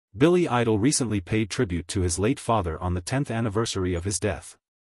Billy Idol recently paid tribute to his late father on the 10th anniversary of his death.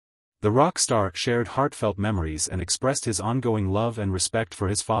 The rock star shared heartfelt memories and expressed his ongoing love and respect for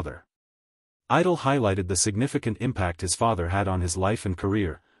his father. Idol highlighted the significant impact his father had on his life and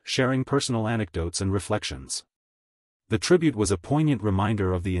career, sharing personal anecdotes and reflections. The tribute was a poignant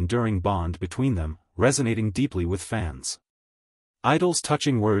reminder of the enduring bond between them, resonating deeply with fans. Idol's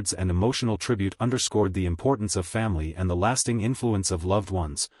touching words and emotional tribute underscored the importance of family and the lasting influence of loved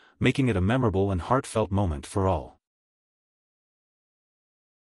ones, making it a memorable and heartfelt moment for all.